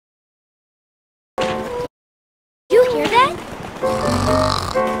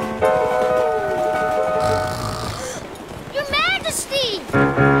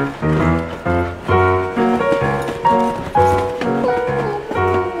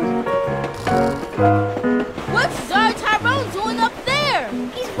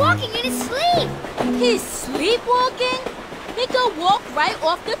right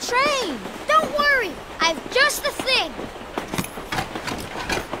off the train. Don't worry, I've just the thing.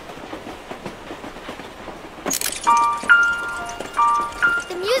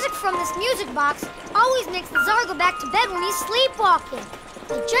 The music from this music box always makes the Czar go back to bed when he's sleepwalking.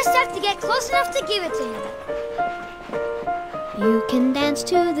 You just have to get close enough to give it to him. You can dance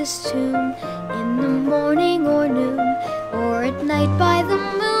to this tune in the morning or noon, or at night by the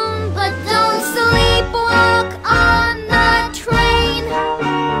moon, but don't sleepwalk on the train.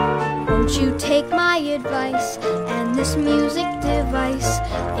 Won't you take my advice and this music device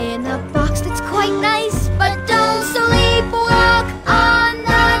in a box that's quite nice, but don't sleepwalk on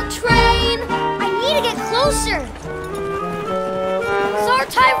the train. I need to get closer. Czar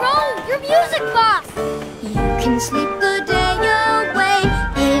Tyrone, your music box. You can sleep the day away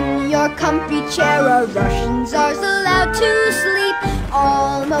in your comfy chair. A Russian Czar's allowed to sleep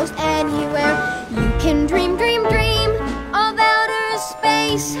almost anywhere. You can dream, dream, dream of outer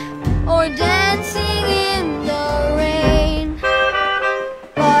space or dancing in the rain.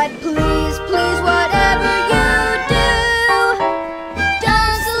 But please, please, whatever you do,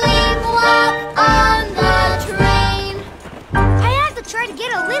 don't sleepwalk on the train. I have to try to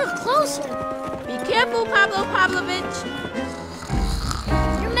get a little closer. Be careful, Pablo Pavlovich.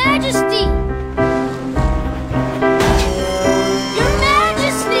 Your Majesty! Your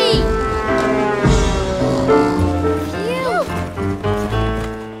Majesty! Phew!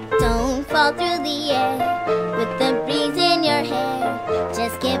 Don't fall through the air with the breeze in your hair.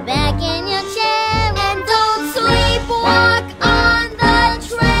 Just get back in your chair and don't sleepwalk on the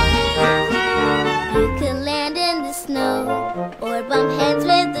train. You could land in the snow or bump heads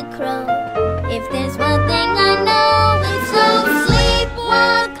with the crow. If there's one thing I know, it's don't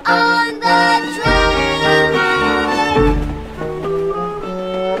sleepwalk on the train.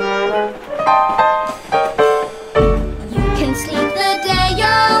 You can sleep the day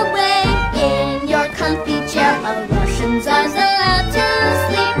away in your comfy chair. A Russian Czar's allowed to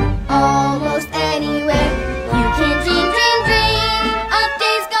sleep almost anywhere. You can dream, dream, dream of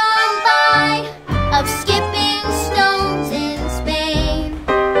days gone by, of skipping stones in Spain.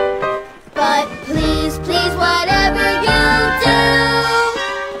 But please, please, whatever you do,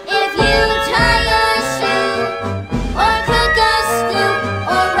 if you tie your shoe, or cook a stew,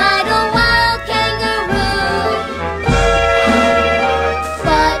 or ride a wild kangaroo.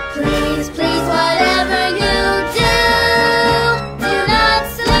 But please, please, whatever you do not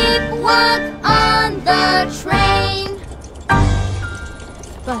sleepwalk on the train.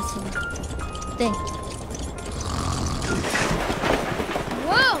 Спасибо. Thank you.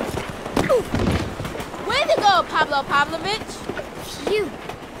 Whoa! Way to go, Pablo Pavlovich. Phew!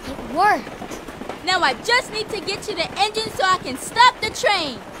 It worked. Now I just need to get to the engine so I can stop the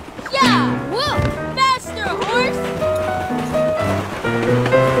train. Yeah! Whoa! Faster, horse!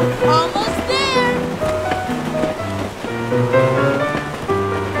 Almost there!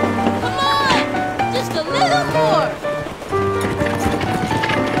 Come on! Just a little more!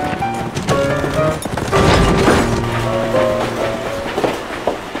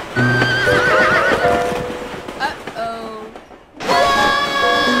 Uh-oh.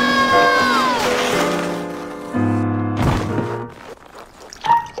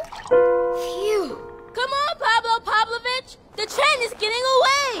 Phew! Come on, Pablo Pavlovich! The train is getting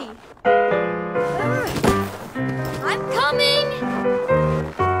away! I'm coming!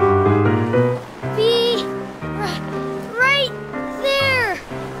 Be right there!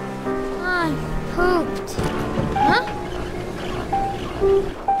 I pooped. Huh?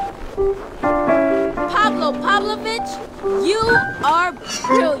 Pablo Pavlovich, you are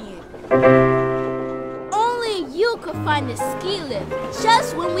brilliant. Only you could find the ski lift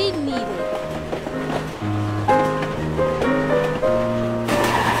just when we need it.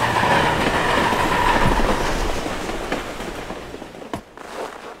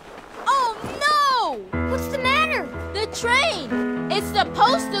 Oh no! What's the matter? The train! It's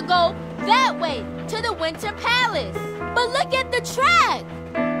supposed to go that way to the Winter Palace. But look at the track!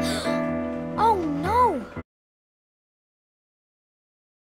 Oh